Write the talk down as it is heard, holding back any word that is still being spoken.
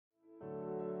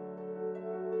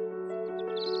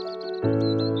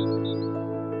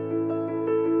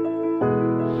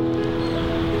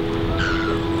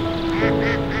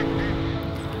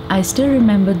I still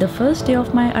remember the first day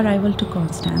of my arrival to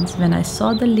Konstanz when I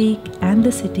saw the lake and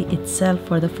the city itself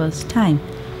for the first time,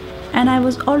 and I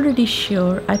was already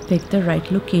sure I picked the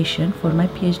right location for my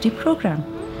PhD program.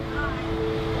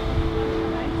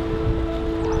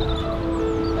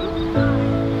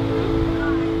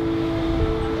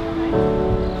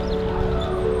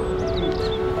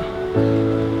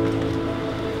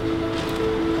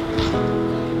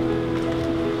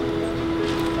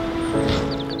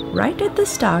 Right at the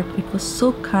start, it was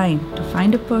so kind to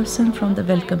find a person from the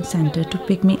welcome center to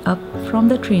pick me up from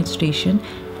the train station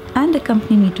and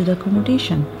accompany me to the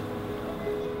accommodation.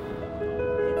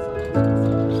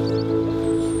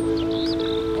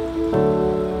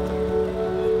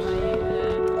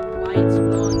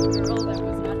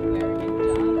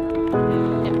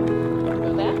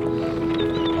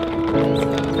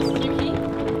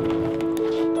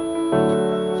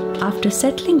 After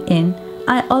settling in,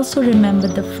 I also remember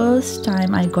the first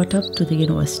time I got up to the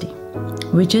university,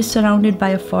 which is surrounded by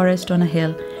a forest on a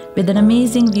hill with an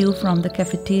amazing view from the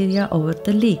cafeteria over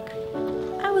the lake.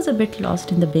 I was a bit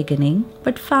lost in the beginning,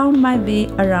 but found my way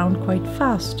around quite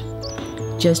fast.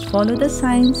 Just follow the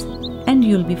signs and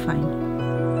you'll be fine.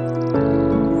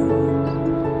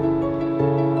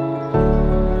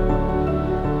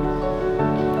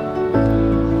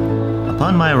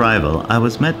 Upon my arrival, I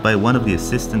was met by one of the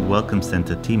assistant Welcome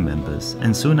Center team members,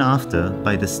 and soon after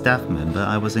by the staff member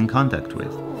I was in contact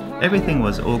with. Everything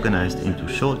was organized into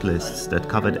short lists that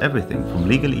covered everything from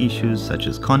legal issues such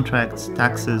as contracts,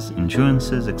 taxes,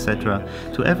 insurances, etc.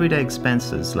 to everyday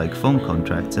expenses like phone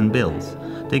contracts and bills.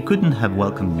 They couldn't have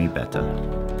welcomed me better.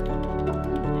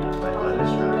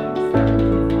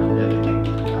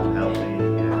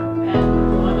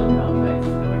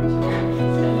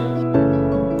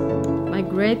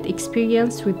 Great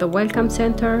experience with the Welcome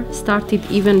Center started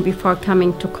even before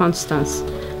coming to Konstanz.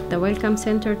 The Welcome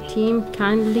Center team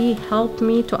kindly helped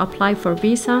me to apply for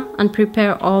visa and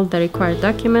prepare all the required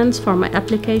documents for my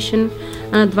application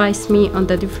and advised me on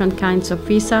the different kinds of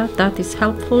visa that is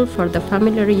helpful for the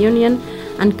family reunion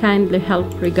and kindly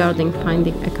helped regarding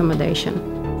finding accommodation.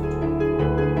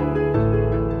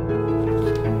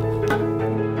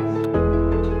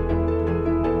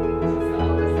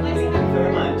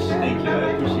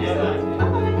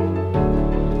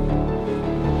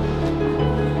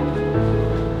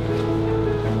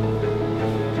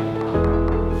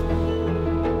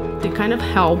 The kind of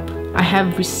help I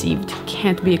have received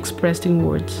can't be expressed in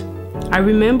words. I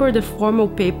remember the formal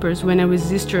papers when I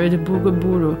registered at the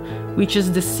Burgerbüro, which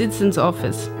is the citizen's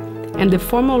office, and the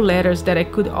formal letters that I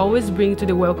could always bring to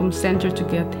the Welcome Center to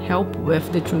get help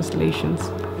with the translations.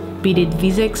 Be it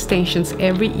visa extensions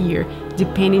every year,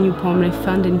 depending upon my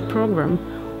funding program,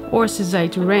 or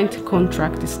society rent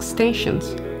contract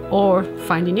extensions, or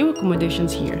finding new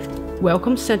accommodations here.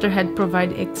 Welcome Center had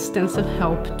provided extensive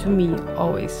help to me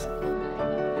always.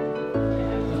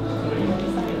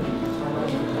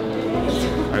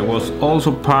 I was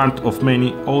also part of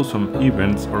many awesome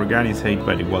events organized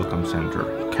by the Welcome Center.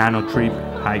 Canoe trip,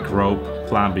 hike rope,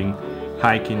 climbing,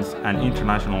 hikings, and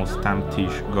international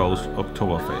Stammtisch Ghost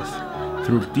Oktoberfest.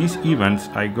 Through these events,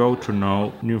 I go to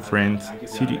know new friends,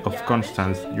 city of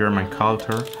Konstanz, German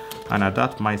culture, and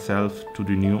adapt myself to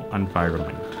the new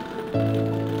environment.